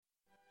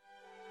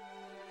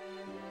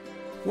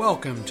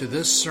Welcome to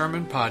this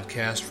sermon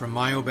podcast from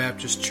Mayo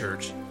Baptist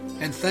Church,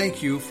 and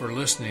thank you for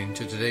listening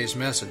to today's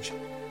message.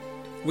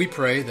 We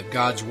pray that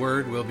God's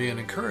Word will be an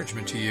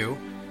encouragement to you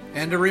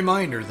and a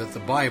reminder that the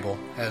Bible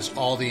has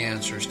all the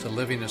answers to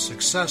living a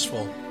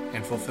successful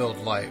and fulfilled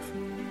life.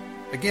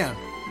 Again,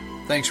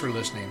 thanks for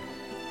listening.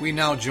 We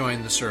now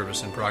join the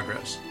service in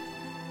progress.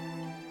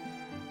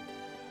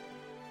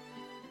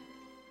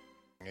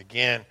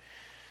 Again,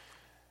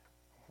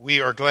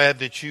 we are glad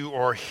that you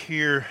are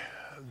here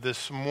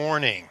this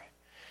morning.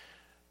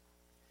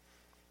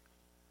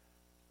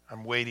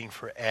 I'm waiting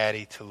for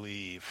Addie to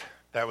leave.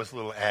 That was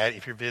little Addie.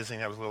 If you're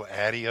visiting, that was little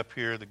Addie up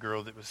here, the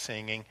girl that was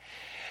singing.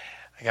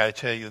 I got to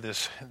tell you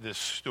this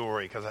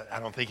story because I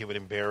don't think it would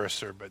embarrass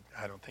her, but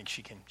I don't think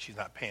she can. She's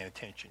not paying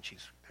attention.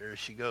 There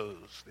she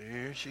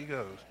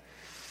goes.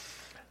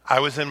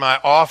 I was in my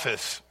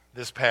office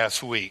this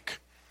past week,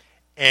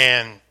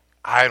 and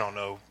I don't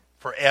know,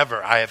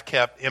 forever I have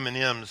kept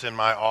M&Ms in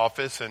my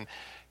office, and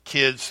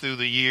kids through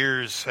the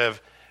years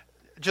have.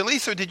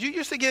 Jaleesa, did you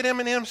used to get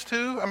M&Ms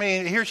too? I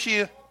mean, here she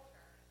is.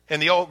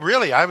 And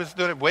really, I was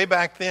doing it way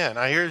back then.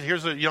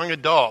 Here's a young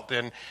adult,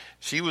 and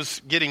she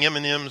was getting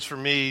M&Ms for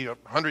me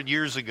 100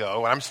 years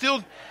ago. I'm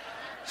still,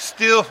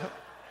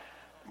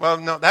 well,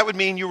 no, that would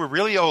mean you were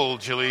really old,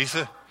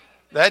 Jaleesa.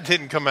 That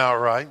didn't come out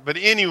right. But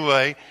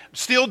anyway, I'm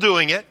still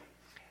doing it.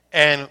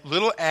 And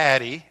little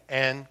Addie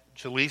and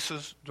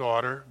Jaleesa's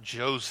daughter,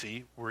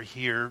 Josie, were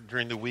here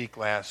during the week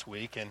last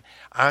week, and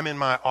I'm in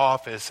my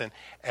office, and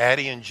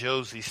Addie and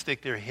Josie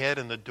stick their head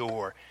in the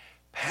door.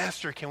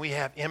 Pastor, can we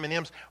have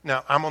M&Ms?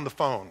 Now, I'm on the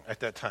phone at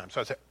that time, so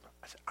I said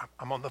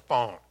I'm on the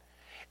phone.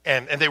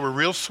 And they were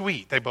real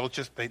sweet. They both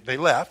they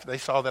left. They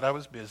saw that I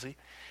was busy.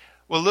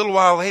 Well, a little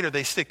while later,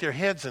 they stick their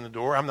heads in the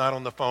door. I'm not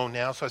on the phone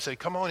now, so I say,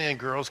 "Come on in,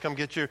 girls. Come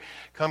get your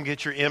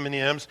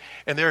M&Ms."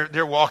 And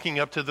they're walking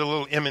up to the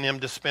little M&M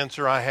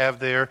dispenser I have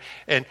there.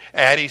 And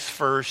Addie's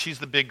first. She's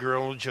the big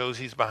girl.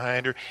 Josie's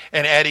behind her.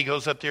 And Addie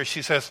goes up there.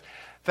 She says,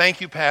 "Thank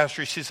you,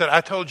 Pastor." She said,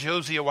 "I told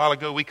Josie a while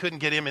ago we couldn't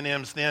get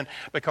M&Ms then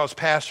because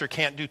Pastor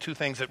can't do two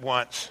things at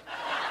once."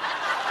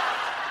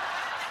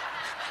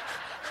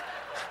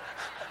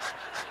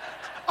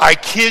 I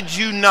kid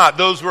you not.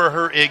 Those were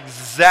her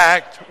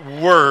exact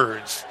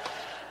words.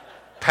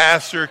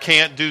 Pastor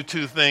can't do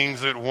two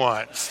things at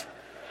once.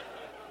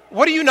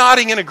 What are you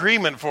nodding in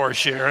agreement for,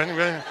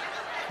 Sharon?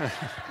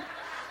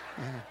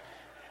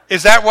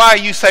 Is that why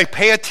you say,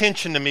 "Pay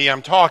attention to me,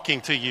 I'm talking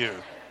to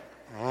you"?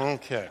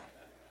 Okay.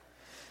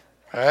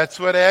 That's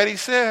what Addie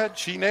said.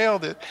 She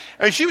nailed it.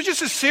 I mean, she was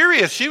just as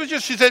serious. She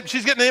said,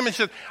 she's getting him and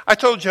she said, "I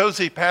told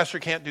Josie, Pastor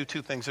can't do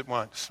two things at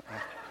once."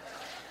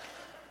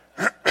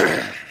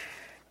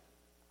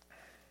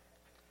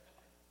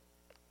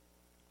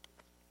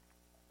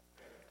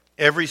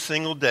 Every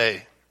single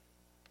day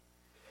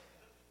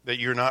that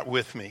you're not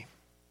with me,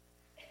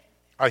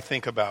 I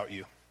think about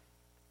you.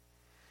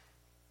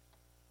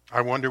 I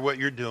wonder what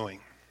you're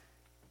doing.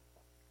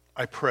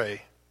 I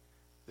pray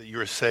that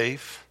you're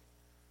safe,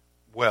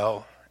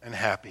 well, and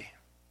happy.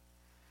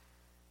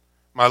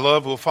 My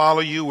love will follow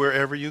you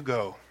wherever you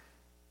go,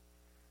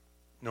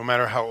 no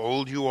matter how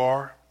old you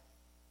are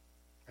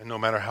and no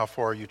matter how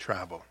far you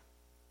travel.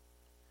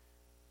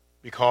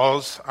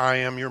 Because I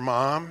am your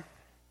mom,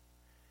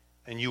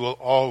 and you will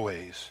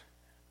always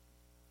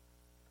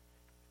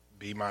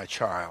be my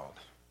child.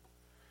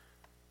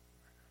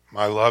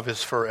 My love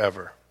is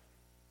forever.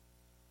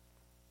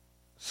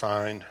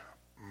 Signed,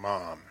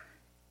 Mom.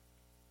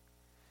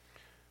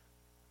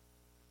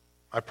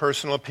 My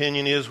personal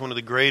opinion is one of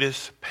the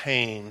greatest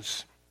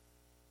pains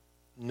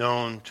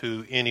known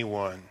to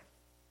anyone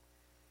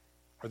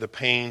are the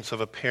pains of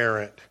a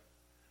parent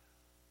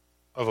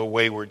of a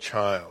wayward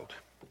child.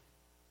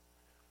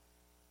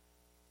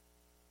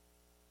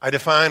 I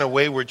define a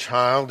wayward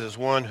child as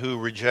one who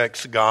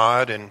rejects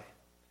God and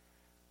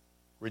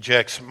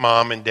rejects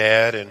mom and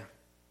dad and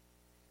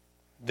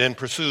then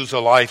pursues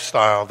a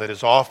lifestyle that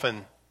is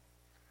often,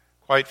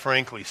 quite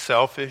frankly,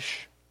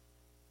 selfish,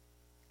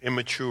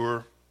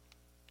 immature,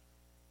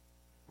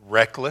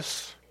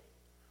 reckless,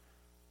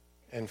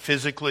 and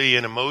physically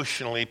and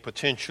emotionally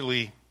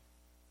potentially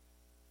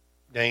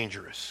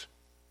dangerous.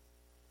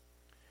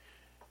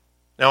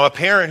 Now, a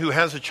parent who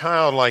has a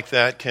child like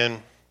that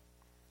can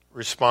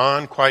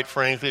respond, quite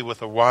frankly,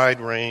 with a wide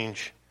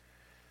range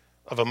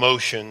of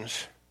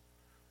emotions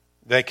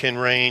that can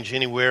range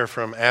anywhere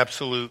from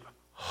absolute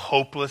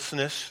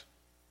hopelessness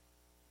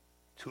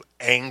to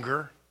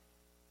anger,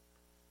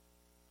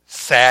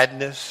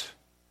 sadness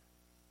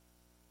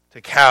to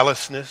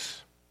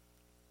callousness,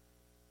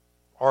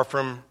 or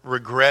from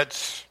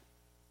regrets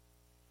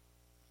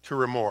to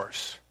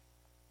remorse.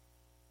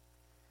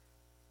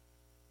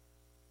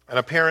 And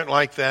a parent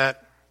like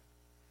that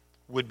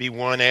would be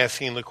one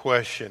asking the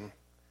question,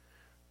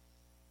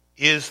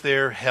 is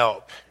there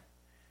help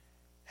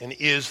and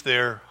is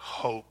there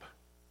hope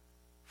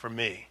for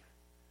me?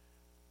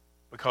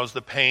 Because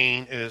the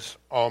pain is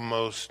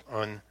almost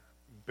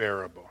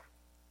unbearable.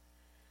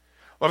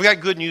 Well, I've got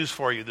good news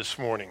for you this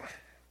morning.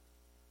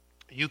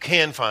 You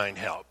can find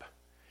help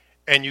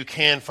and you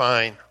can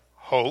find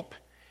hope.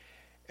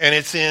 And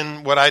it's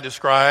in what I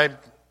describe,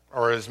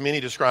 or as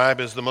many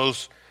describe, as the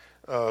most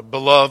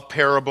beloved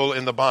parable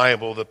in the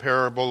Bible, the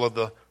parable of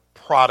the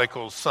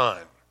prodigal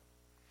son.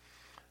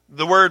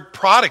 The word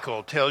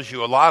prodigal tells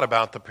you a lot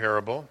about the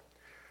parable.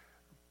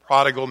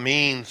 Prodigal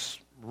means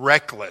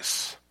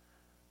reckless,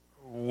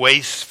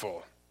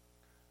 wasteful,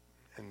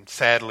 and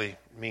sadly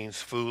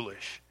means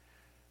foolish.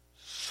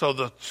 So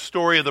the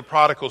story of the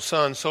prodigal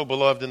son, so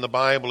beloved in the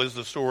Bible, is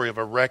the story of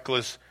a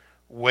reckless,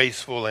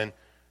 wasteful, and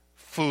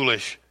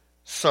foolish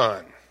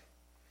son.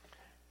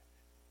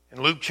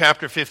 In Luke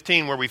chapter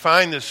 15, where we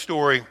find this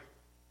story,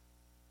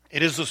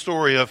 it is the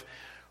story of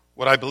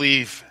what I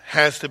believe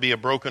has to be a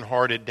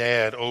broken-hearted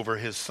dad over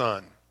his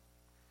son.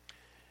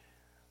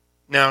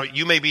 Now,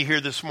 you may be here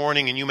this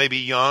morning and you may be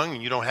young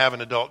and you don't have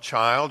an adult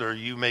child, or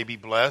you may be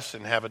blessed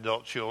and have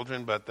adult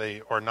children, but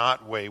they are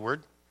not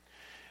wayward.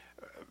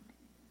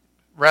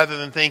 Rather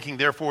than thinking,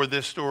 therefore,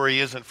 this story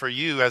isn't for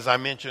you, as I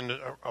mentioned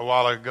a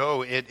while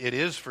ago, it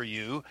is for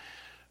you,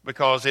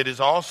 because it is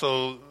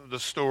also the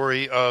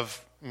story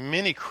of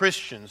many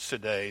Christians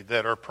today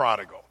that are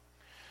prodigal.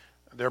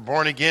 They're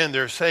born again,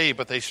 they're saved,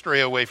 but they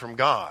stray away from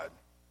God.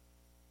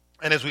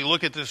 And as we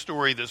look at this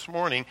story this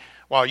morning,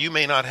 while you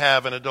may not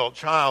have an adult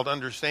child,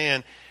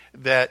 understand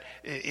that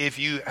if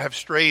you have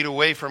strayed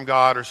away from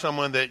God, or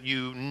someone that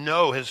you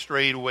know has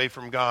strayed away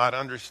from God,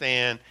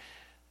 understand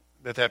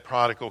that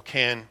prodigal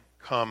can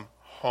come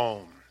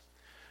home.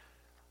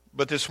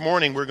 But this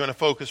morning we're going to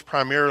focus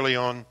primarily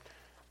on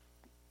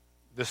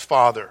this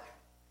father's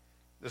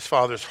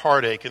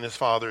heartache and this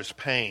father's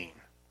pain.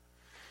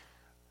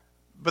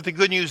 But the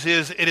good news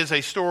is, it is a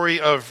story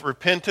of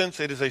repentance.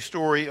 It is a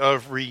story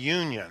of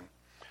reunion.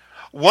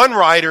 One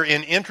writer,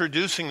 in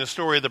introducing the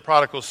story of the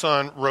prodigal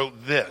son,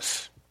 wrote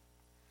this.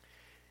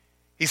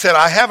 He said,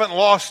 "I haven't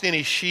lost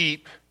any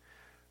sheep,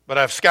 but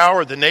I've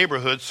scoured the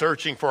neighborhood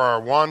searching for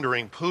our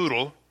wandering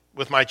poodle,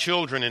 with my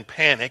children in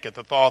panic at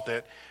the thought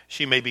that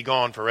she may be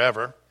gone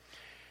forever.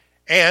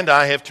 And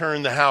I have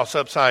turned the house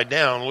upside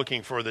down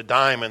looking for the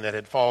diamond that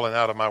had fallen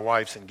out of my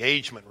wife's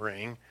engagement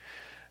ring.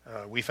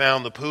 We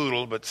found the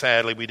poodle, but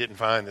sadly we didn't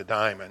find the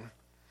diamond.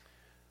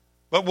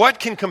 But what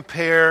can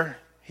compare,"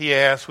 he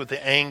asked, "with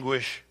the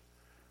anguish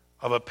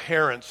of a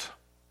parent's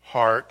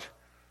heart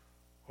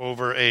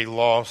over a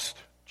lost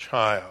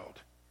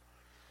child?"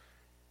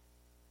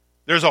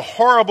 There's a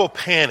horrible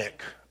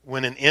panic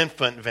when an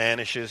infant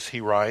vanishes, he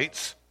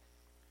writes.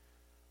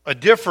 A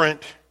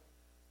different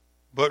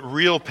but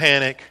real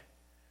panic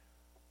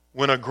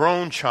when a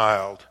grown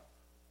child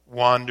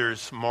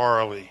wanders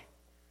morally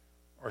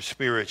or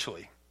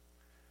spiritually.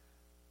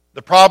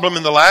 The problem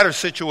in the latter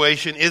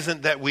situation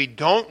isn't that we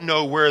don't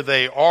know where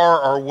they are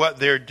or what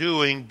they're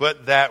doing,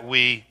 but that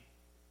we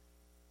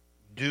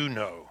do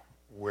know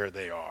where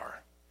they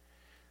are.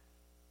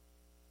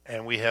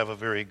 And we have a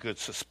very good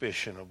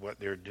suspicion of what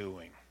they're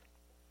doing.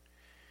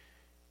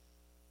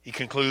 He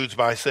concludes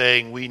by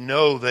saying, we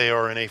know they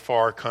are in a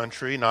far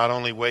country, not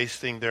only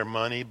wasting their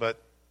money,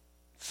 but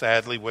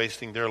sadly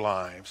wasting their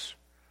lives.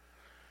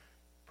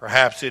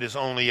 Perhaps it is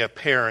only a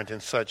parent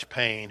in such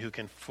pain who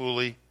can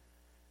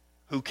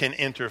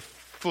enter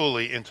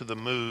fully into the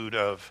mood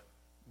of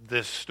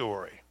this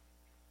story,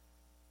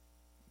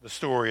 the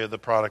story of the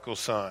prodigal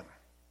son.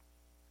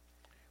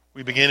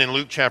 We begin in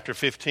Luke chapter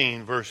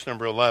 15, verse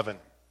number 11.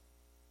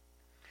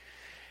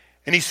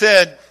 And he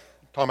said,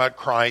 talking about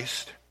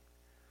Christ,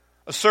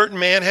 "A certain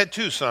man had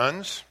 2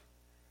 sons,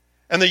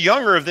 and the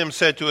younger of them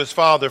said to his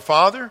father,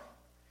 'Father,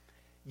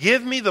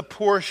 give me the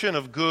portion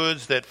of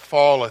goods that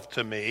falleth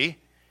to me.'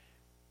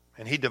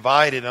 And he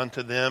divided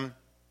unto them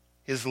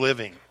his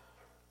living.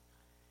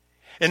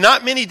 And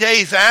not many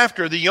days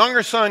after, the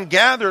younger son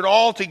gathered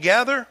all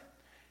together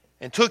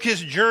and took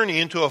his journey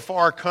into a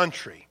far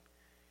country,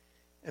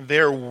 and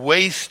there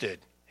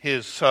wasted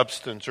his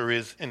substance," or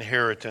his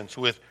inheritance,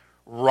 "with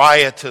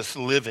riotous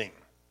living."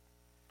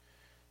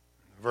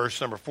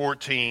 Verse number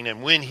 14,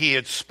 "And when he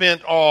had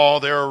spent all,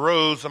 there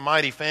arose a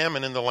mighty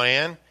famine in the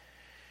land,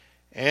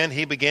 and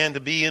he began to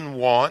be in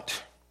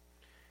want.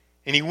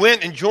 And he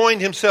went and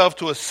joined himself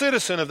to a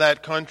citizen of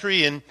that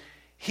country, and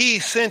he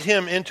sent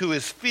him into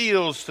his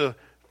fields to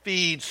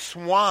feed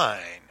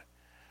swine."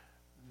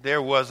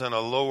 There wasn't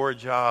a lower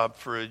job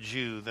for a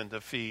Jew than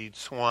to feed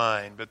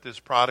swine. But this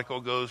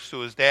prodigal goes to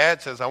his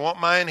dad, says, "I want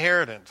my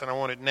inheritance, and I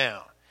want it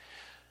now."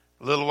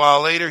 A little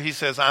while later, he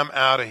says, "I'm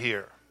out of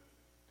here."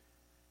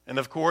 And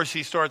of course,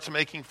 he starts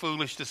making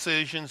foolish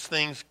decisions.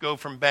 Things go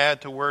from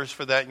bad to worse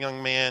for that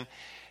young man.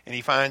 And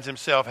he finds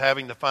himself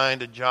having to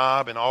find a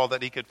job, and all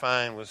that he could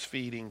find was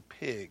feeding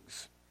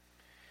pigs.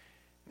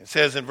 It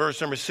says in verse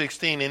number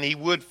 16, "And he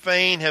would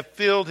fain have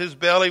filled his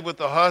belly with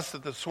the husk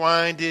that the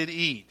swine did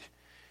eat,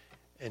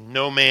 and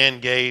no man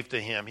gave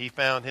to him." He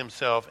found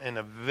himself in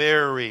a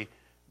very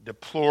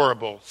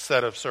deplorable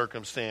set of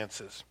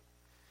circumstances.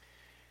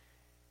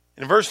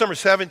 In verse number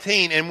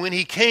 17, "And when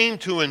he came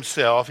to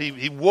himself,"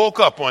 he woke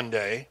up one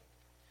day,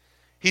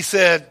 he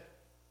said,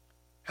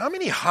 "How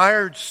many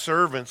hired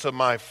servants of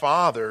my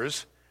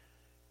father's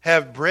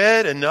have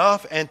bread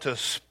enough and to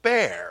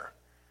spare?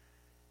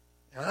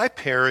 and I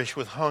perish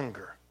with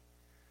hunger.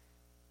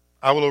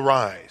 I will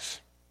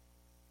arise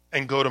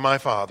and go to my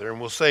father,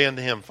 and will say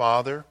unto him,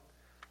 Father,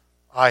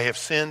 I have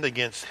sinned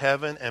against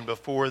heaven and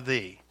before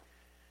thee,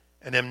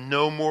 and am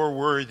no more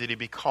worthy to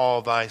be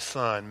called thy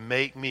son.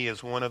 Make me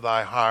as one of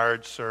thy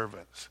hired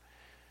servants.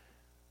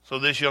 So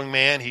this young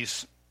man, he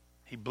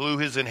blew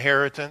his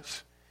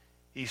inheritance.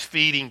 He's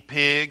feeding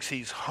pigs.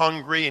 He's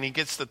hungry, and he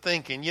gets to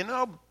thinking,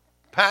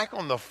 back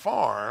on the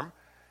farm,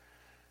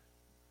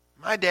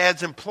 my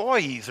dad's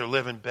employees are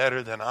living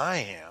better than I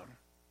am.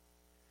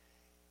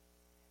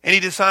 And he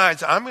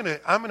decides, I'm going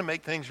to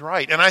make things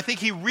right. And I think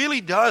he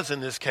really does in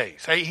this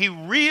case. He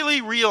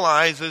really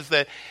realizes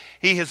that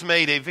he has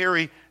made a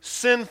very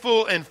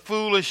sinful and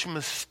foolish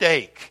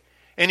mistake.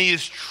 And he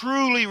is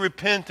truly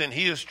repentant.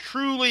 He is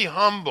truly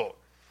humble.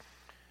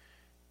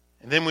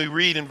 And then we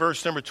read in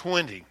verse number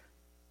 20,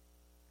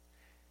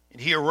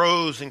 and he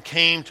arose and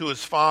came to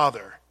his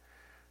father.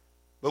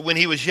 But when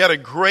he was yet a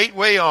great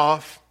way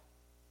off,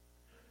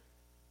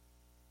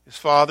 his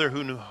father,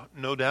 who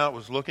no doubt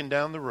was looking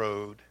down the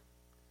road,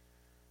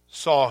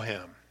 saw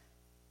him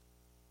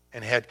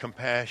and had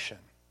compassion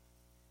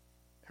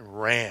and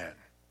ran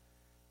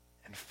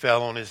and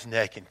fell on his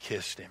neck and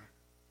kissed him.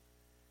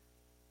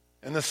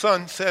 And the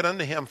son said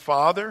unto him,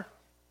 Father,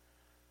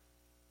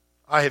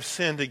 I have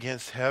sinned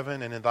against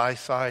heaven, and in thy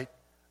sight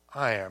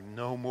I am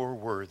no more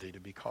worthy to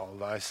be called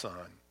thy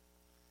son.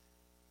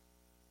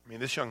 I mean,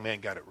 this young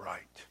man got it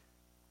right.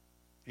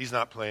 He's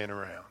not playing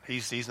around.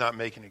 He's not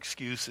making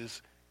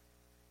excuses.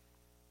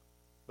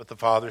 But the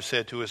father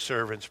said to his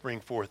servants, bring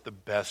forth the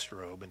best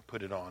robe and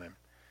put it on him.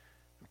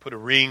 And put a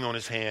ring on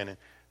his hand and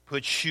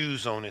put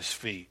shoes on his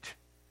feet.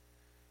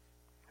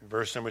 In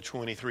verse number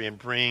 23, and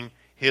bring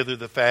hither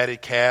the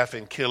fatted calf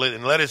and kill it,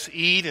 and let us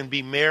eat and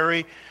be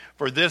merry.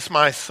 For this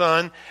my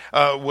son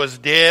was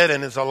dead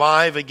and is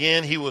alive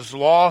again. He was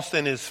lost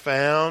and is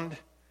found.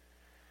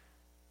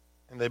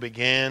 And they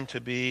began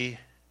to be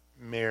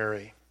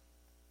merry.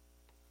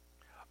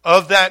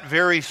 Of that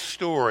very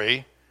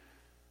story,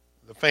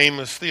 the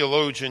famous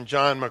theologian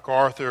John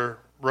MacArthur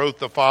wrote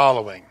the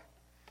following.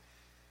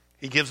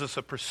 He gives us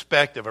a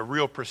perspective, a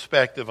real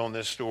perspective on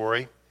this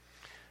story.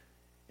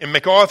 In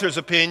MacArthur's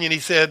opinion, he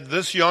said,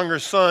 this younger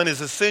son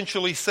is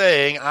essentially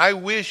saying, I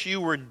wish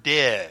you were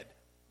dead.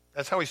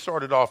 That's how he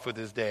started off with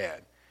his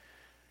dad.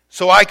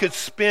 So I could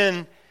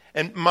spend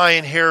my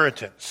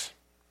inheritance.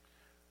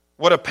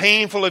 What a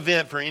painful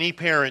event for any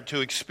parent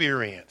to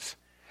experience.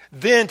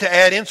 Then, to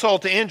add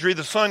insult to injury,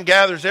 the son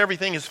gathers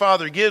everything his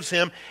father gives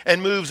him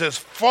and moves as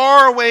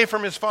far away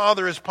from his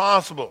father as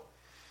possible.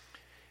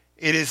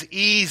 It is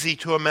easy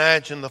to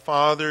imagine the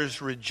father's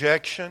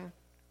rejection,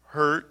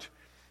 hurt,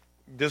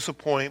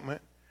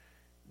 disappointment,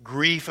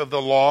 grief of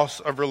the loss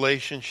of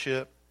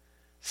relationship,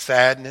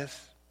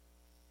 sadness,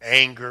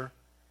 anger,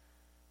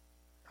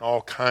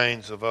 all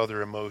kinds of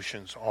other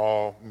emotions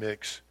all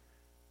mixed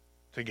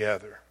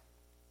together.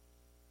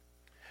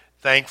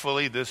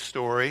 Thankfully, this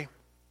story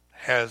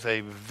has a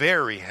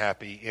very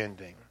happy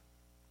ending.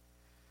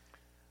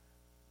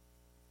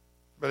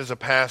 But as a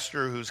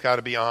pastor who's got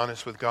to be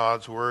honest with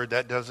God's word,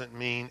 that doesn't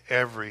mean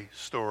every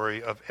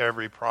story of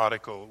every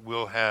prodigal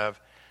will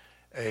have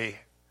a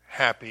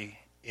happy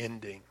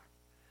ending.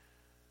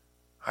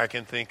 I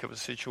can think of a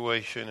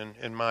situation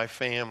in my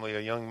family, a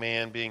young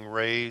man being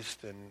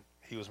raised, and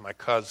he was my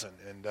cousin,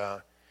 and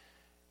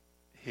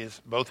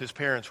both his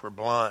parents were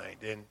blind,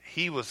 and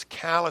he was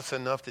callous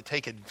enough to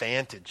take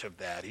advantage of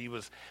that. He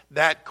was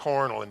that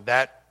carnal and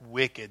that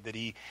wicked that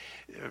he,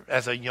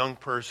 as a young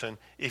person,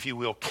 if you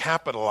will,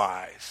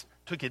 capitalized,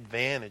 took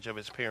advantage of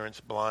his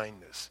parents'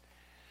 blindness.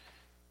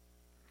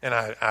 And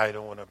I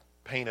don't want to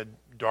paint a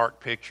dark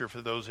picture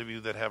for those of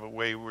you that have a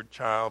wayward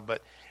child,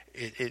 but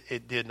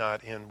it did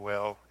not end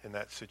well in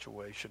that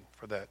situation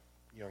for that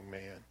young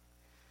man.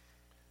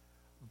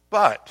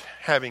 But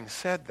having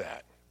said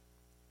that,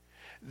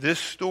 this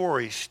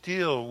story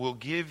still will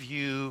give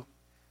you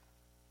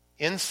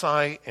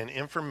insight and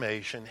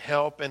information,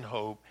 help and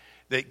hope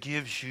that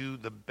gives you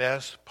the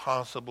best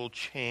possible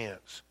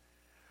chance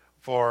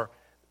for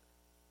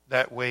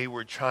that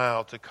wayward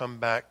child to come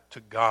back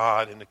to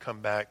God and to come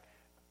back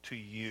to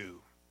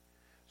you.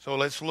 So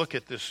let's look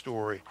at this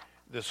story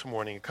this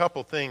morning. A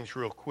couple things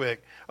real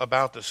quick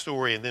about the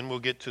story, and then we'll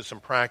get to some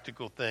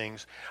practical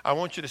things. I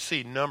want you to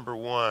see, number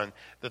one,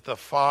 that the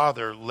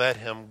father let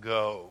him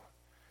go.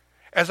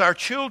 As our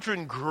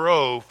children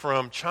grow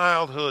from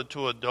childhood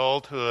to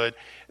adulthood,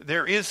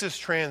 there is this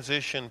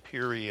transition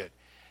period.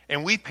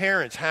 And we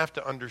parents have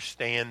to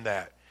understand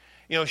that.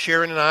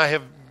 Sharon and I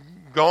have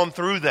gone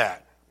through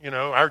that.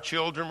 Our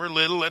children were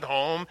little at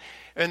home,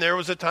 and there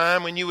was a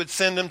time when you would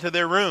send them to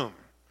their room.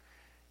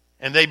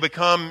 And they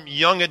become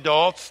young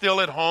adults,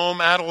 still at home,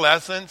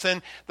 adolescents,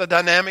 and the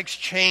dynamics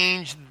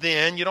change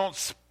then. You don't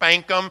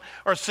spank them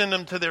or send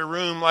them to their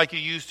room like you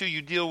used to.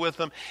 You deal with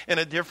them in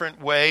a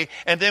different way.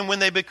 And then when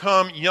they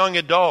become young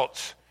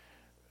adults,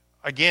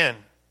 again,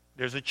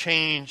 there's a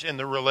change in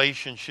the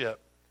relationship.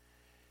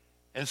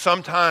 And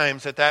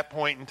sometimes at that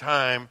point in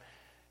time,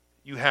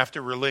 you have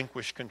to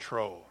relinquish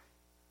control.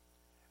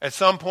 At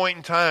some point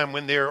in time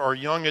when there are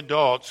young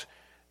adults,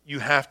 you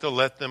have to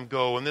let them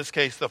go. In this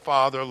case, the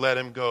father let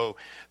him go.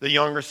 The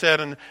younger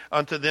said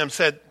unto them,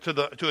 said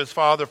to his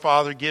father,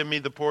 Father, give me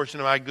the portion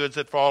of my goods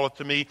that falleth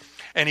to me.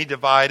 And he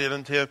divided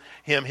unto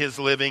him his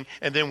living.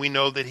 And then we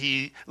know that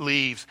he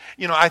leaves.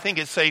 I think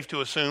it's safe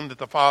to assume that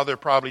the father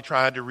probably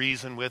tried to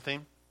reason with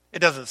him. It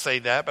doesn't say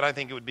that, but I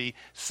think it would be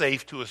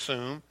safe to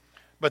assume,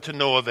 but to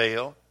no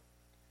avail.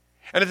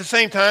 And at the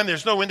same time,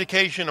 there's no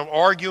indication of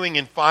arguing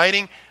and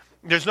fighting.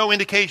 There's no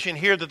indication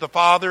here that the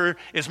father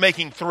is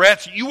making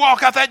threats. You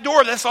walk out that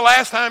door, that's the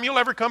last time you'll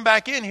ever come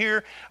back in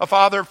here. A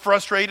father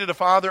frustrated, a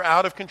father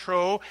out of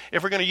control.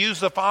 If we're going to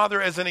use the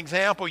father as an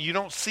example, you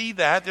don't see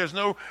that. There's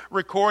no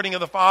recording of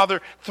the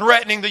father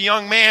threatening the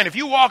young man. If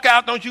you walk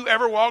out, don't you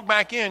ever walk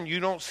back in. You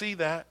don't see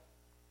that.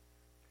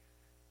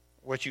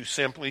 What you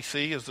simply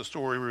see, as the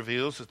story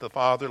reveals, is the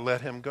father let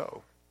him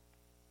go.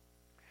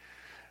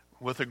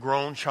 With a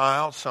grown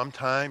child,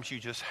 sometimes you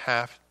just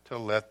have to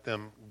let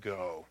them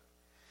go.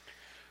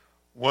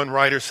 One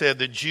writer said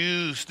the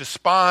Jews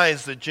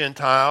despised the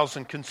Gentiles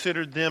and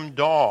considered them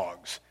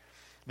dogs.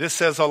 This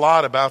says a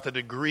lot about the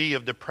degree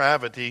of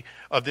depravity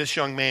of this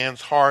young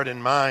man's heart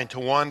and mind to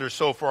wander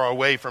so far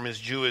away from his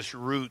Jewish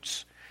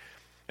roots.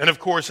 And of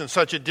course, in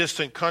such a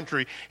distant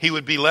country, he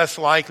would be less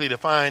likely to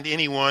find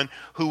anyone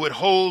who would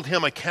hold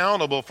him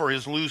accountable for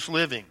his loose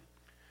living,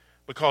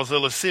 because the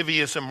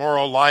lascivious,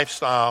 immoral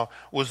lifestyle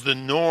was the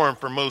norm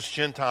for most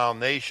Gentile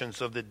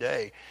nations of the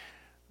day.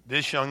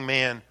 This young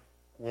man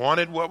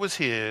wanted what was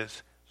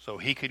his so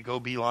he could go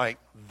be like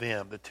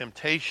them, the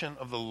temptation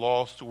of the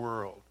lost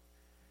world.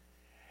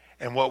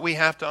 And what we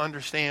have to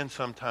understand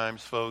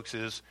sometimes, folks,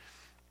 is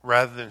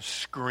rather than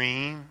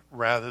scream,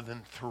 rather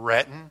than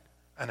threaten,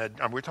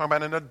 and we're talking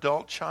about an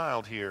adult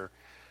child here,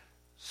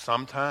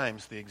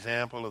 sometimes the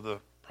example of the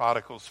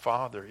prodigal's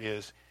father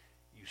is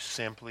you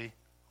simply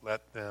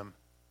let them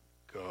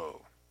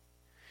go.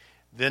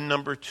 Then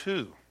number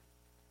 2,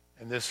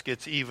 and this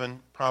gets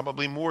even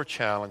probably more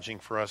challenging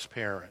for us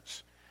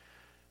parents.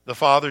 The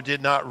father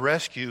did not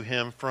rescue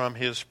him from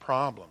his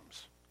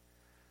problems.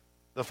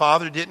 The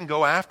father didn't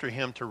go after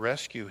him to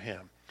rescue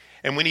him.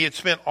 And when he had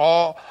spent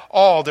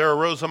all, there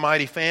arose a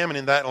mighty famine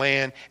in that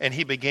land, and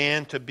he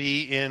began to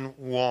be in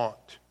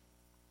want.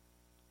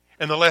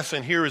 And the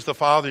lesson here is the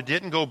father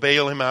didn't go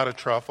bail him out of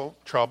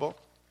trouble.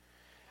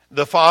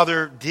 The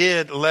father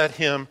did let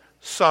him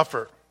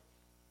suffer.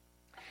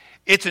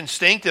 It's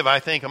instinctive, I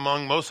think,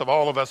 among most of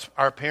all of us,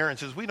 our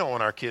parents, is we don't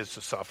want our kids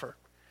to suffer.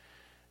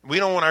 We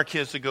don't want our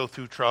kids to go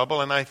through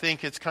trouble, and I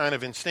think it's kind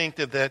of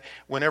instinctive that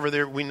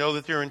whenever we know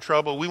that they're in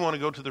trouble, we want to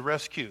go to the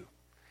rescue.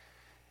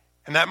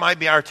 And that might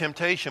be our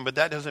temptation, but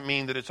that doesn't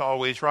mean that it's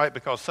always right,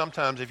 because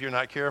sometimes if you're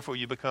not careful,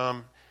 you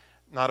become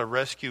not a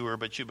rescuer,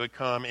 but you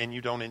become, and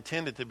you don't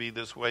intend it to be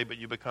this way, but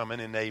you become an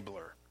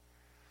enabler.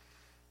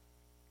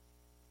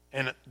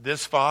 And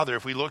this father,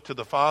 if we look to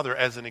the father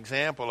as an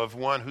example of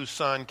one whose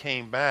son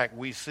came back,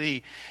 we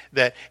see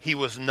that he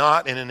was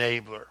not an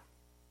enabler.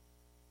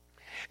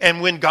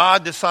 And when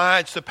God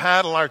decides to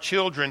paddle our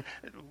children,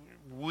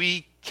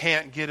 we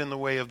can't get in the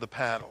way of the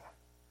paddle.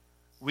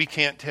 We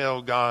can't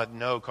tell God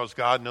no, because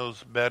God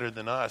knows better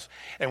than us.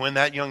 And when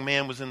that young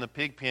man was in the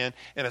pig pen,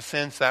 in a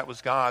sense, that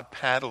was God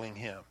paddling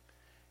him,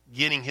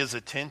 getting his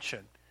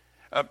attention,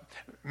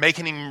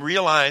 making him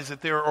realize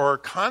that there are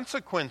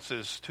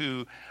consequences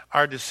to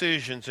our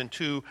decisions and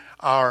to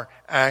our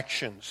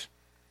actions.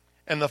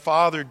 And the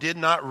father did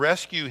not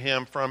rescue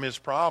him from his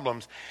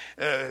problems.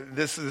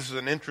 This is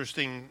an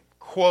interesting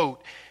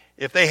quote.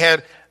 If they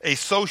had a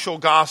social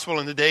gospel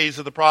in the days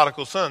of the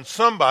prodigal son,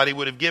 somebody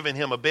would have given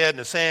him a bed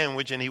and a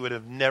sandwich and he would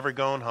have never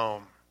gone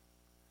home.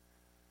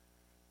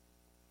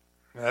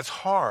 Now, that's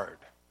hard.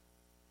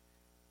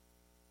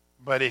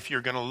 But if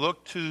you're going to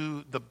look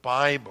to the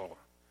Bible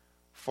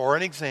for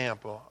an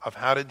example of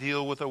how to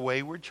deal with a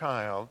wayward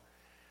child,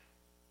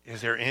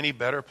 is there any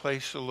better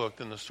place to look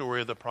than the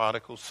story of the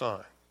prodigal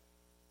son?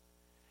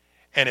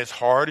 And as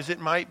hard as it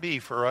might be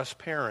for us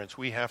parents,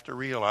 we have to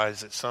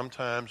realize that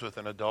sometimes with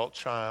an adult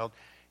child,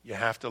 you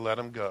have to let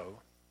them go.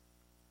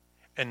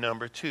 And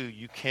number 2,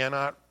 you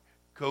cannot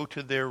go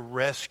to their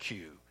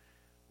rescue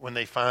when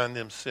they find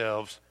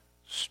themselves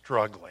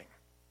struggling.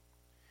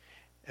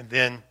 And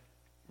then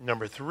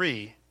number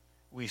 3,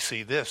 we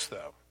see this,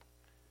 though,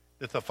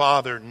 that the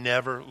father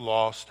never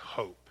lost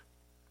hope.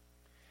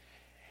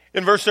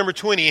 In verse number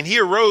 20, and he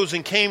arose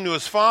and came to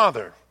his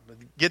father.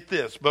 Get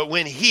this, but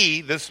when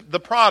the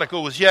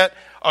prodigal, was yet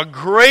a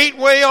great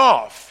way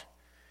off,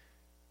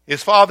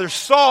 his father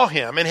saw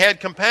him and had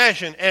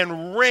compassion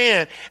and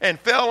ran and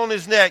fell on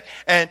his neck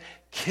and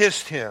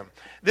kissed him.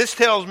 This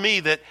tells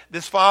me that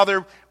this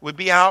father would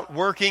be out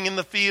working in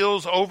the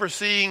fields,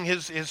 overseeing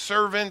his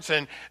servants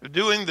and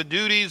doing the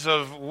duties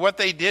of what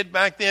they did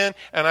back then.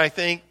 And I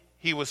think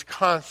he was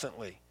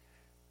constantly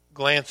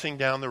glancing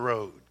down the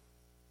road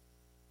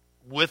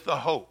with the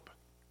hope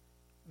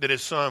that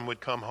his son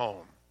would come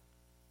home.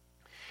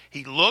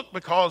 He looked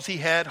because he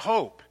had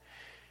hope.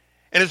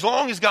 And as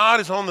long as God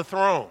is on the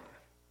throne,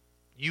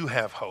 you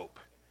have hope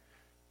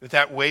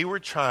that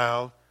wayward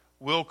child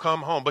will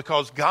come home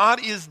because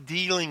God is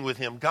dealing with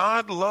him.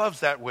 God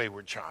loves that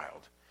wayward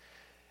child.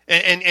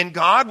 And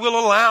God will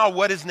allow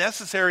what is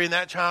necessary in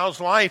that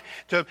child's life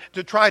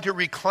to try to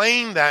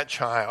reclaim that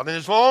child. And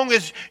as long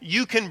as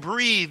you can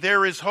breathe,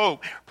 there is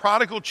hope.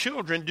 Prodigal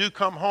children do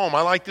come home.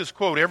 I like this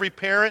quote. Every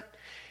parent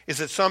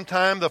is at some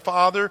time the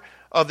father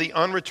of the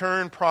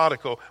unreturned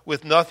prodigal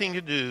with nothing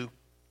to do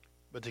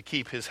but to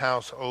keep his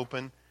house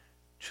open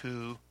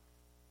to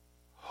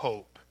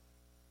hope.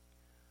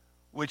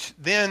 Which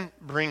then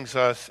brings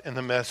us in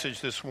the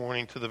message this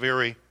morning to the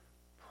very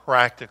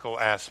practical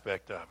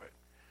aspect of it.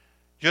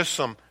 Just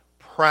some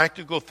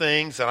practical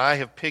things that I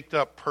have picked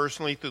up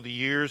personally through the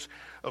years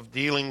of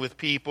dealing with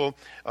people,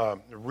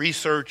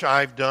 research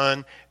I've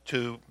done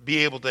to be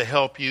able to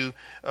help you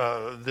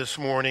this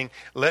morning.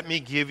 Let me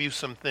give you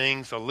some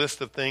things, a list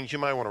of things. You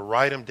might want to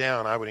write them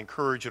down. I would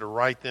encourage you to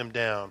write them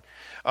down.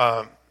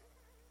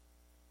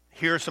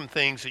 Here are some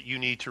things that you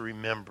need to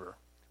remember.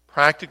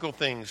 Practical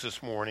things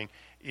this morning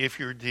if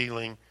you're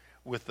dealing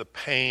with the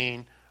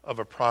pain of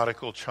a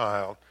prodigal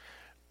child.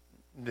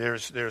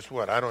 There's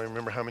what? I don't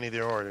remember how many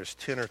there are. There's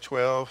 10 or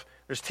 12.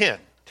 There's 10.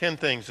 10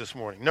 things this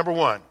morning. Number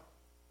one,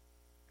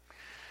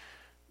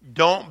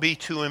 don't be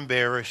too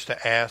embarrassed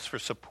to ask for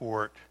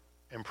support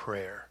and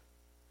prayer.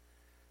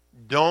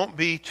 Don't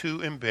be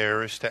too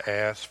embarrassed to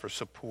ask for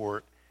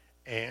support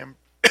and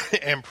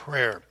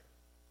prayer.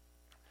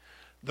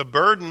 The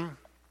burden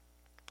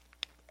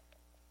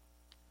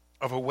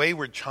of a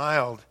wayward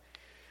child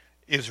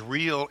is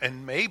real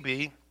and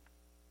maybe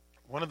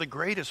one of the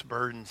greatest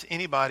burdens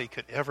anybody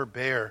could ever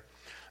bear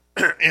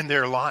in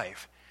their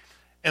life.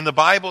 And the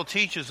Bible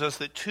teaches us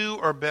that two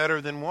are better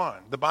than one.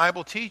 The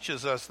Bible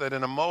teaches us that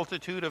in a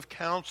multitude of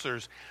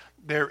counselors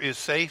there is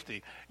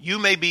safety. You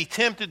may be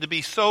tempted to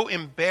be so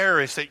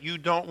embarrassed that you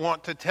don't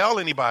want to tell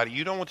anybody.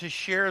 You don't want to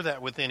share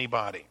that with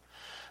anybody.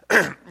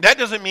 That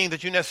doesn't mean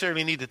that you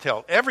necessarily need to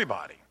tell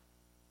everybody.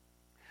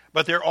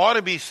 But there ought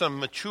to be some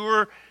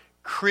mature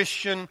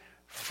Christian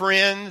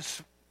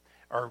friends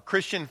or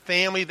Christian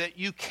family that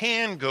you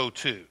can go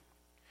to.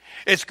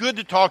 It's good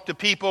to talk to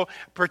people,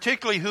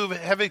 particularly who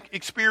have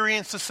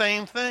experienced the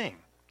same thing.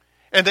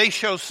 And they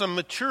show some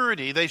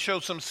maturity. They show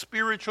some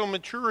spiritual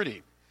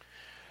maturity.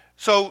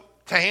 So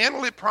to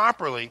handle it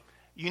properly,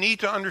 you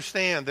need to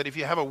understand that if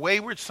you have a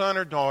wayward son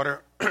or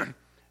daughter,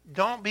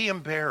 don't be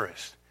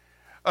embarrassed.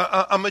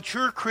 A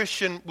mature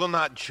Christian will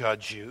not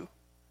judge you.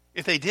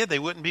 If they did, they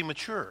wouldn't be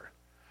mature.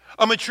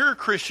 A mature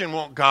Christian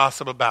won't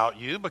gossip about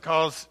you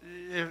because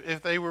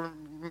if they were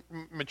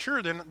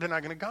mature, they're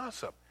not going to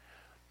gossip.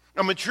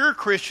 A mature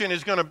Christian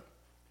is going to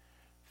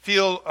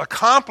feel a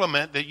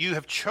compliment that you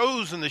have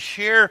chosen to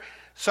share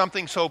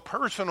something so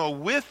personal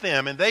with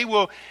them. And they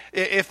will,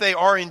 if they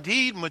are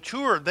indeed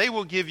mature, they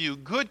will give you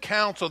good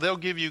counsel. They'll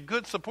give you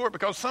good support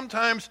because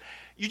sometimes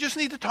you just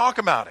need to talk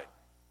about it.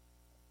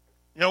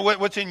 You know,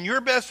 what's in your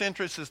best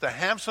interest is to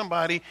have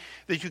somebody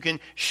that you can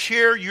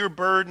share your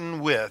burden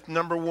with,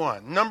 number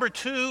one. Number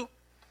two,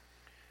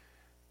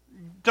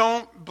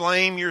 don't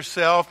blame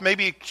yourself.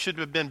 Maybe it should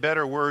have been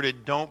better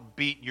worded, don't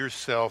beat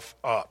yourself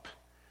up.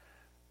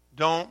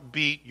 Don't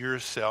beat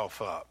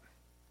yourself up.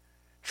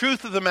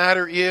 Truth of the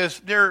matter is,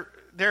 there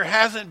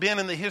hasn't been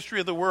in the history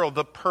of the world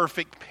the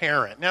perfect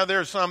parent. Now, there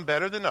are some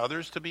better than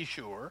others, to be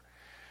sure.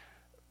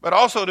 But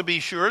also to be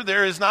sure,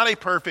 there is not a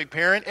perfect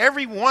parent.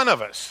 Every one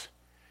of us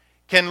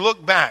can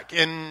look back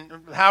in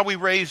how we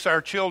raised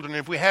our children.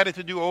 If we had it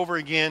to do over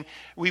again,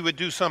 we would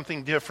do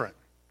something different.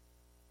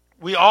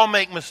 We all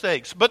make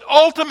mistakes. But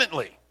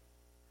ultimately,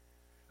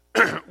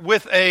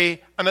 with an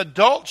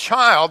adult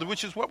child,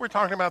 which is what we're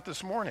talking about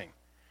this morning,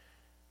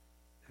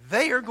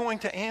 they are going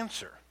to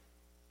answer.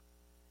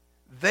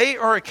 They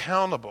are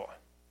accountable.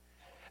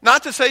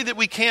 Not to say that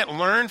we can't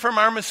learn from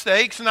our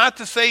mistakes, not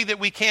to say that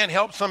we can't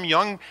help some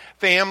young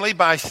family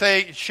by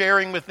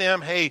sharing with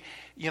them, hey,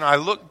 you know, I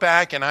look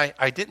back and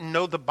I didn't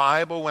know the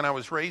Bible when I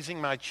was raising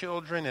my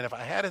children, and if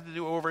I had it to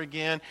do over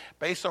again,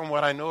 based on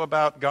what I know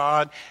about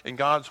God and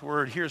God's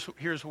Word,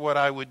 here's what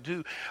I would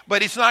do.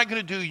 But it's not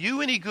going to do you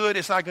any good.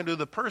 It's not going to do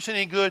the person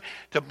any good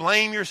to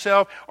blame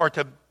yourself or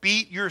to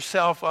beat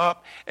yourself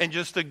up and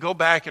just to go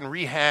back and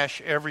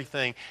rehash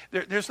everything.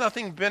 There's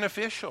nothing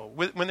beneficial.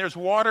 When there's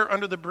water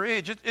under the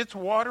bridge, it's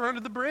water under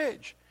the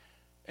bridge.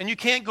 And you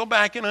can't go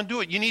back and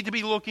undo it. You need to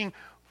be looking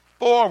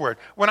forward.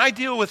 When I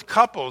deal with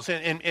couples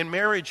in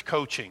marriage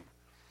coaching,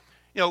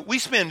 you know, we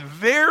spend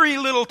very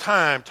little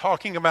time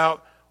talking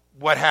about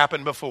what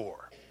happened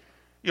before.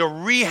 You know,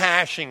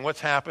 rehashing what's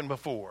happened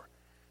before.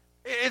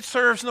 It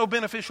serves no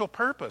beneficial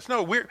purpose.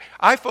 No,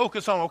 I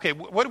focus on, okay,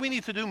 what do we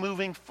need to do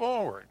moving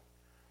forward?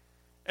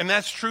 And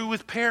that's true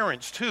with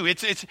parents too.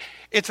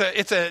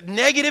 It's a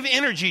negative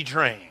energy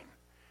drain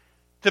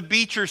to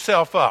beat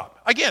yourself up.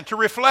 Again, to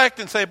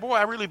reflect and say, boy,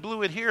 I really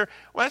blew it here.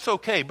 Well, that's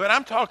okay. But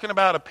I'm talking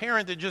about a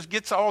parent that just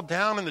gets all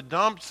down in the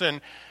dumps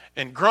and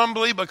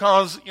grumbly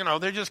because, you know,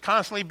 they're just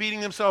constantly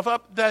beating themselves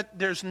up. That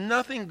there's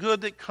nothing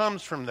good that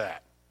comes from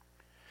that.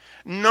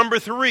 Number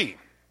 3,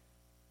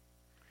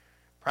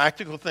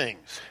 practical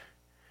things.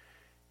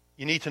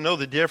 You need to know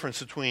the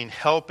difference between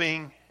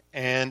helping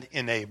and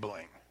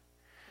enabling.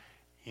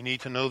 You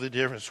need to know the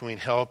difference between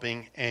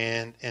helping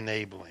and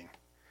enabling.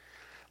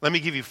 Let me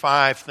give you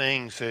 5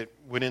 things that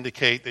would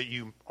indicate that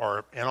you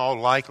are, in all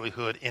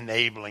likelihood,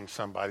 enabling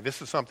somebody.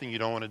 This is something you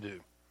don't want to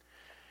do.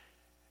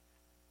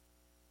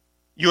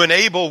 You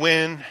enable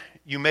when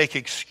you make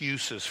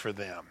excuses for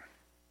them.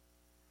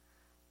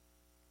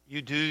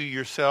 You do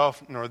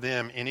yourself nor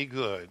them any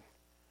good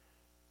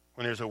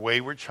when there's a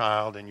wayward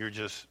child and you're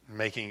just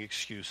making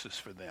excuses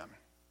for them.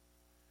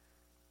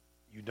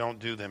 You don't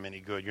do them any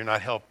good. You're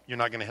not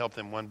going to help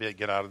them one bit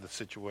get out of the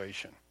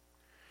situation.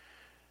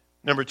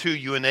 Number 2,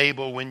 you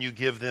enable when you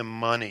give them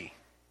money.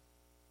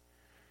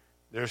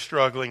 They're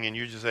struggling and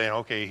you're just saying,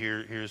 okay,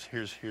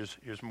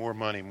 here's more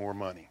money, more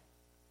money.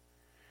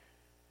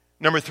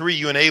 Number 3,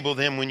 you enable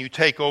them when you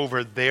take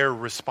over their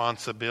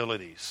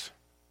responsibilities.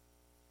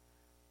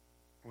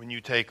 When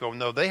you take over,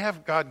 no, they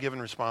have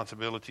God-given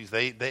responsibilities.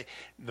 The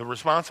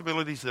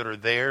responsibilities that are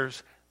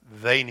theirs,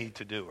 they need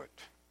to do it.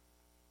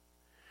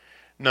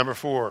 Number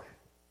 4,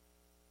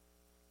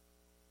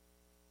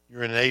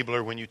 you're an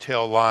enabler when you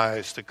tell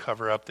lies to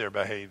cover up their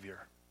behavior.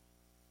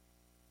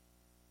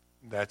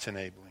 That's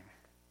enabling.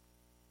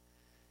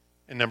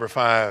 And number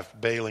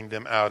 5, bailing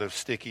them out of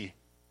sticky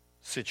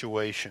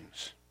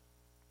situations.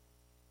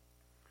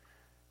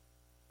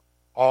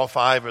 All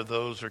 5 of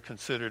those are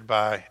considered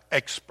by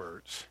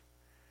experts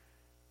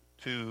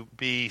to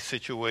be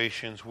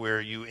situations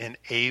where you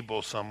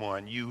enable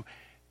someone.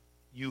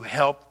 You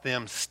help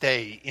them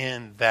stay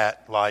in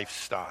that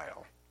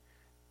lifestyle.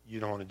 You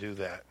don't want to do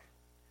that.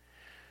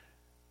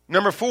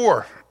 Number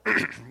 4,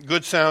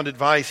 good sound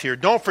advice here.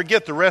 Don't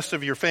forget the rest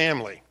of your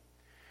family.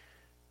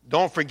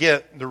 Don't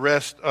forget the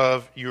rest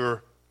of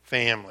your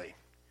family.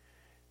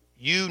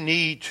 You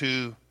need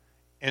to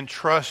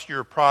entrust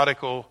your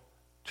prodigal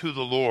to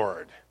the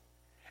Lord.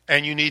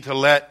 And you need to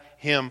let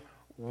Him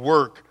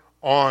work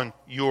on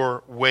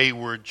your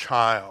wayward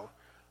child.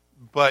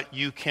 But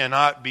you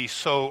cannot be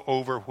so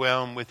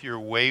overwhelmed with your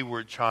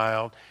wayward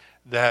child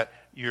that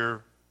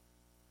your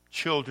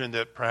children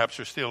that perhaps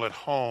are still at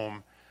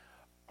home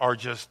are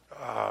just,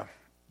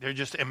 they're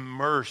just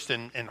immersed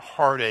in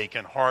heartache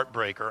and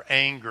heartbreak or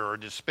anger or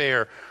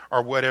despair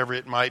or whatever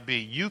it might be.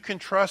 You can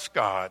trust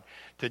God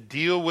to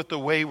deal with the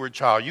wayward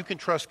child. You can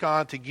trust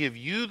God to give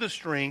you the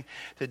strength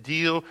to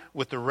deal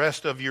with the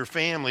rest of your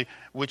family,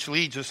 which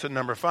leads us to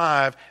number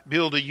 5,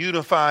 build a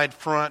unified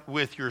front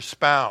with your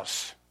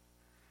spouse.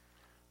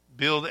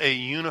 Build a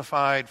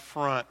unified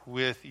front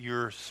with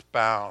your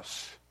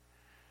spouse.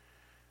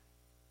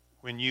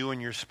 When you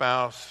and your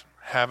spouse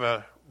have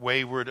a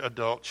wayward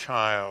adult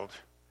child,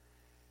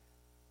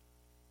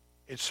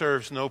 it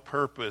serves no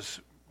purpose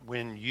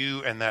when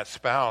you and that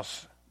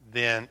spouse,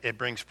 then it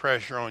brings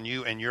pressure on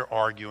you and you're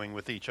arguing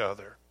with each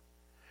other.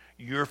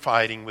 You're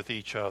fighting with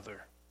each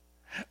other.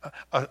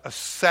 A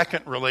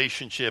second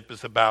relationship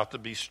is about to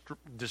be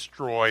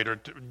destroyed or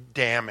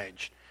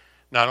damaged.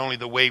 Not only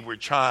the wayward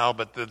child,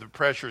 but the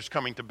pressure is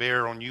coming to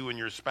bear on you and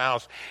your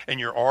spouse, and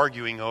you're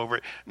arguing over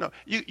it. No,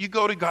 you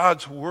go to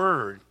God's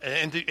Word,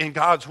 and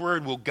God's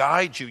Word will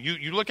guide you.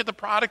 You look at the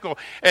prodigal,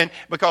 and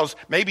because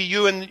maybe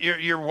you and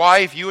your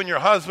wife, you and your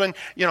husband,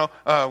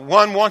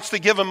 one wants to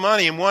give him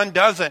money and one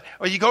doesn't.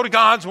 Or you go to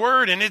God's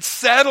Word, and it's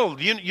settled.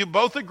 You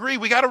both agree.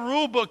 We got a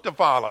rule book to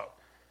follow.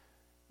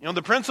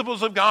 The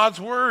principles of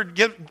God's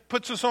Word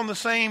puts us on the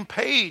same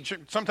page,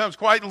 sometimes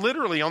quite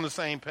literally on the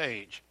same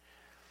page.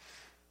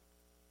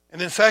 And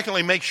then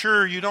secondly, make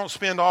sure you don't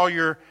spend all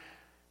your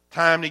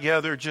time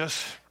together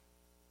just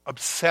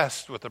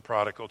obsessed with the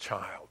prodigal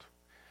child.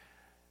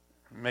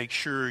 Make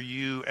sure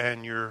you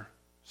and your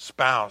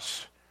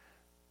spouse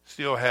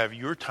still have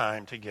your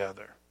time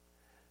together.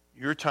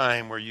 Your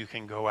time where you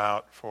can go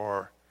out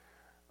for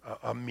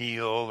a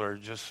meal or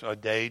just a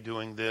day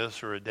doing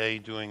this or a day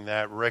doing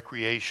that.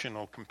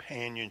 Recreational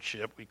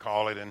companionship, we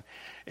call it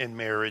in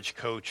marriage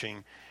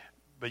coaching.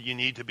 But you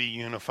need to be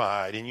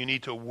unified, and you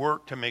need to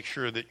work to make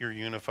sure that you're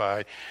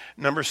unified.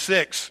 Number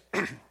 6,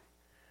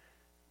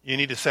 you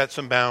need to set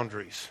some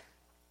boundaries.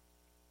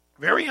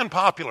 Very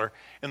unpopular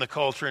in the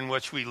culture in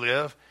which we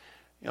live.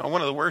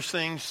 One of the worst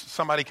things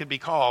somebody could be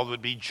called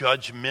would be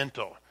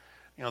judgmental.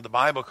 The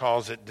Bible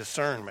calls it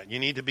discernment. You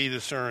need to be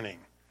discerning.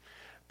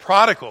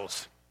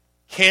 Prodigals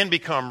can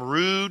become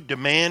rude,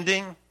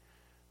 demanding,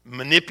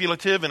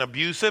 manipulative, and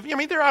abusive.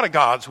 They're out of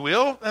God's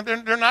will, and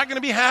they're not going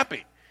to be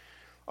happy.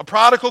 A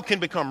prodigal can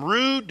become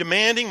rude,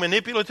 demanding,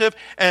 manipulative,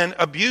 and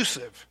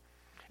abusive.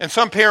 And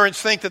some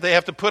parents think that they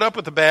have to put up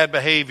with the bad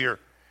behavior.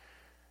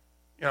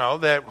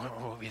 That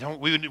we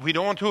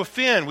don't want to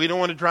offend. We don't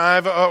want to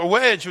drive a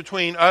wedge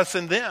between us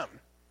and them.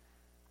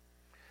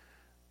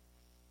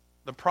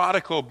 The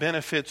prodigal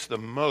benefits the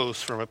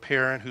most from a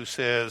parent who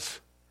says,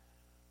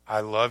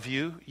 I love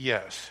you,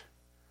 yes,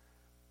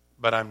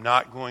 but I'm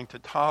not going to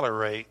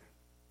tolerate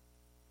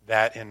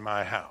that in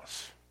my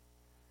house.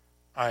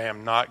 I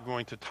am not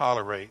going to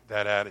tolerate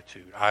that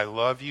attitude. I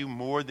love you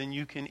more than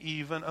you can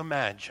even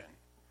imagine.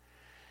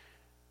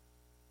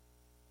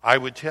 I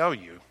would tell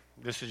you,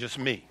 this is just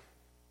me,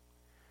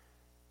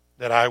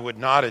 that I would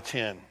not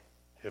attend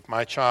If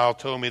my child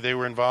told me they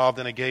were involved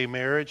in a gay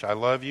marriage, I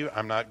love you,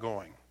 I'm not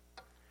going.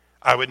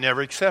 I would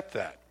never accept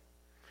that.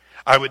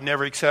 I would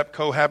never accept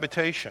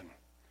cohabitation.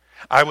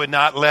 I would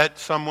not let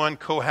someone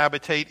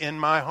cohabitate in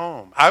my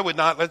home. I would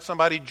not let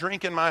somebody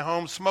drink in my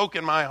home, smoke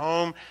in my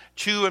home,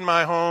 chew in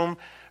my home,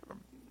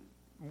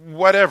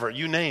 whatever,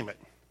 you name it.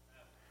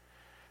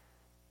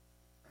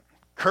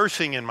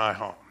 Cursing in my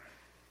home.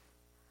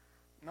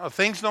 No,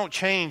 things don't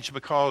change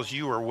because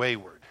you are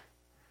wayward.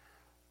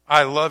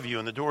 I love you,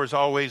 and the door is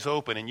always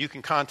open, and you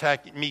can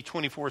contact me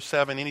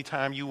 24/7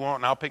 anytime you want,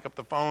 and I'll pick up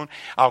the phone.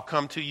 I'll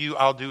come to you.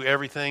 I'll do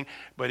everything.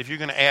 But if you're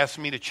going to ask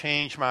me to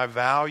change my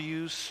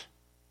values,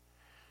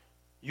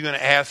 you're going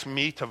to ask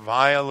me to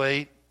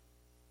violate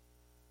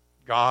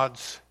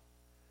God's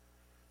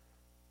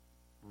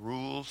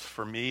rules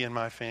for me and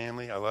my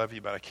family, I love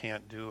you, but I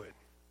can't do it.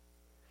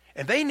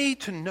 And they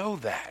need to know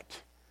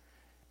that,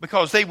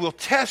 because they will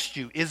test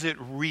you. Is it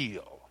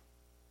real?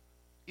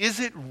 Is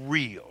it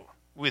real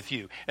with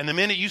you? And the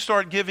minute you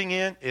start giving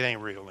in, it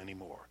ain't real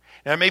anymore.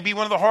 Now, it may be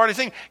one of the hardest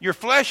things. Your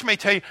flesh may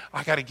tell you,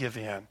 I got to give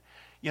in.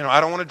 You know,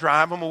 I don't want to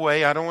drive them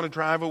away. I don't want to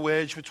drive a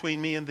wedge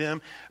between me and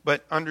them.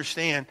 But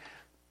understand,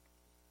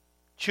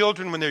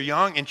 children when they're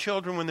young and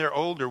children when they're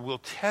older will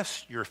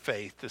test your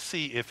faith to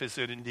see if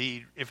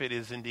it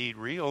is indeed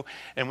real.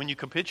 And when you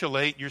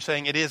capitulate, you're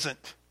saying it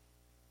isn't.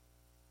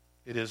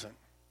 It isn't.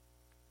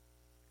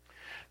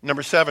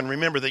 Number 7,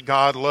 remember that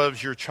God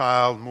loves your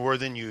child more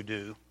than you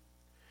do.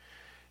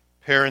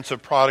 Parents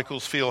of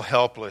prodigals feel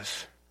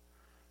helpless.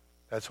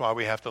 That's why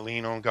we have to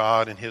lean on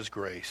God and His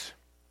grace.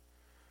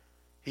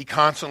 He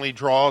constantly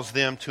draws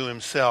them to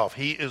Himself.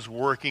 He is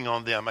working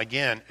on them.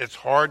 Again, it's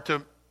hard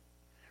to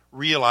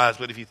realize,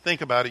 but if you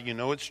think about it, you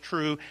know it's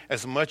true.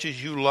 As much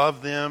as you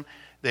love them,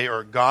 they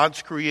are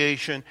God's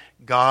creation.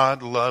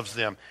 God loves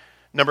them.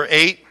 Number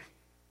 8,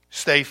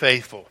 stay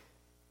faithful.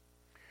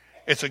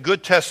 It's a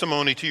good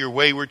testimony to your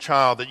wayward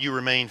child that you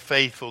remain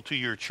faithful to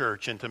your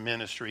church and to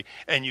ministry,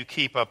 and you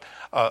keep up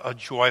a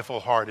joyful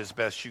heart as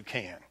best you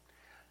can.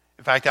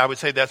 In fact, I would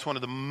say that's one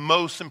of the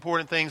most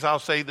important things I'll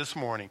say this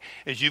morning,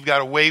 is you've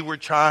got a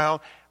wayward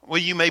child.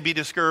 Well, you may be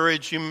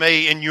discouraged. You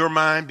may, in your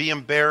mind, be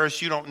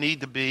embarrassed. You don't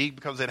need to be,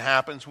 because it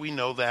happens. We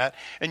know that.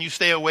 And you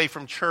stay away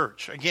from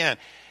church. Again,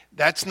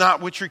 that's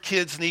not what your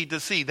kids need to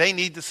see. They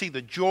need to see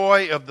the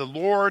joy of the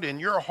Lord in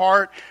your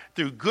heart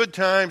through good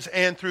times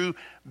and through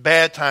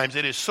bad times.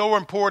 It is so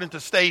important to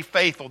stay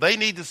faithful. They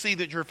need to see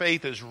that your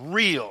faith is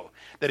real,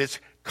 that it's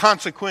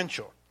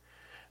consequential.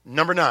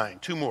 Number 9,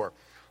 2 more.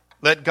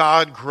 Let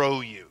God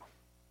grow you.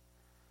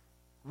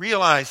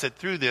 Realize that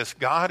through this,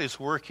 God is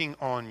working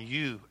on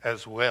you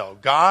as well.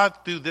 God,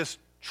 through this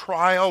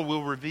trial,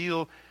 will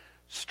reveal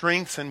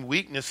strengths and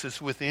weaknesses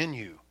within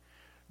you.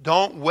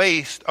 Don't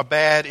waste a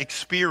bad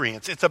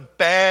experience. It's a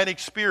bad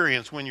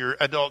experience when your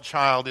adult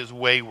child is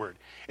wayward.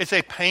 It's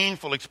a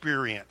painful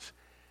experience.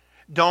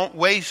 Don't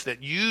waste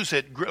it. Use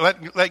it.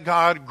 Let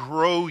God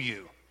grow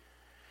you.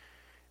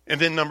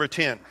 And then number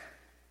 10,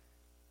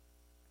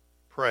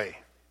 pray.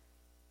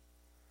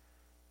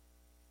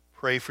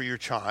 Pray for your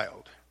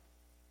child.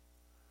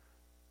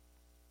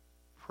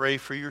 Pray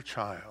for your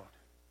child.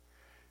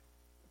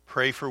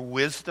 Pray for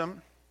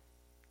wisdom,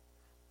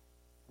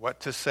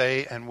 what to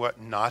say and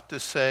what not to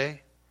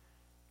say,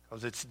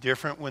 because it's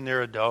different when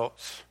they're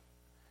adults,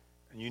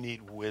 and you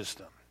need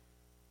wisdom.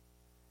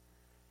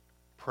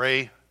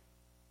 Pray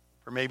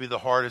for maybe the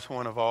hardest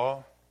one of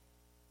all,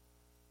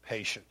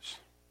 patience.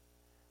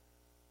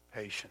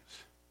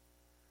 Patience.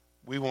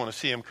 We want to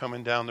see them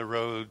coming down the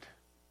road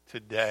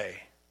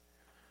today.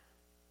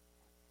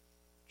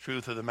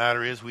 Truth of the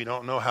matter is, we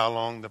don't know how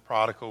long the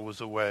prodigal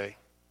was away,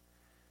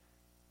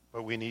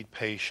 but we need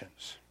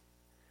patience.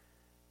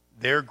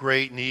 Their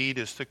great need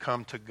is to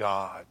come to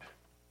God.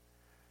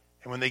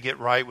 And when they get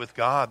right with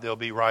God, they'll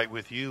be right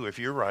with you if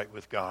you're right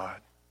with God.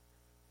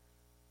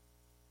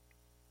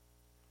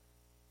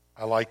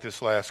 I like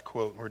this last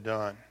quote, and we're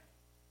done.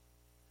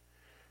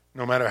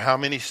 No matter how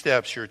many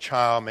steps your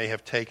child may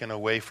have taken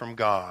away from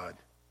God,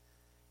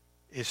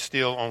 it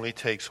still only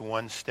takes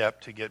one step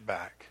to get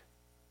back.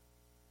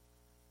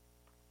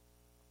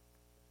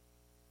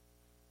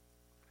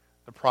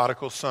 The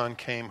prodigal son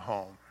came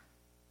home.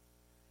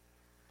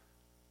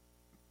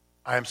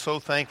 I am so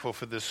thankful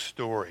for this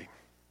story.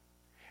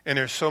 And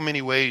there's so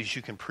many ways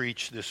you can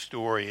preach this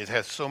story. It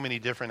has so many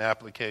different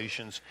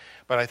applications,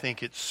 but I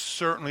think it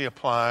certainly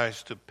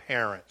applies to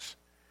parents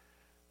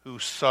who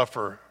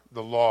suffer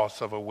the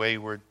loss of a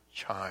wayward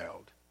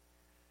child.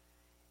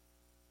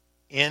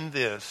 In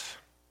this,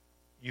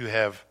 you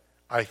have,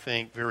 I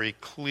think, very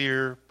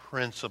clear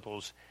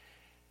principles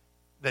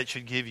that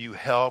should give you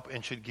help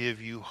and should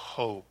give you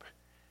hope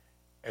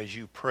as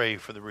you pray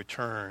for the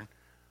return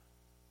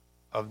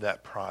of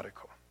that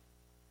prodigal.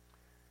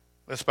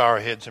 Let's bow our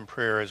heads in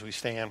prayer as we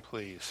stand,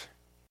 please.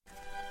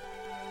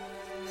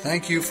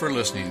 Thank you for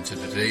listening to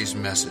today's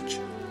message.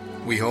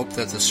 We hope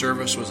that the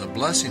service was a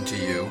blessing to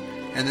you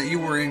and that you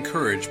were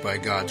encouraged by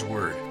God's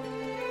Word.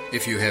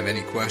 If you have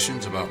any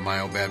questions about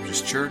Mile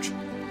Baptist Church,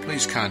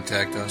 please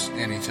contact us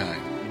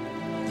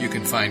anytime. You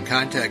can find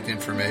contact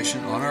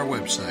information on our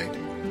website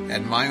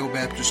at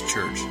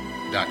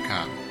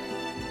myobaptistchurch.com.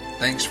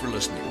 Thanks for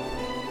listening.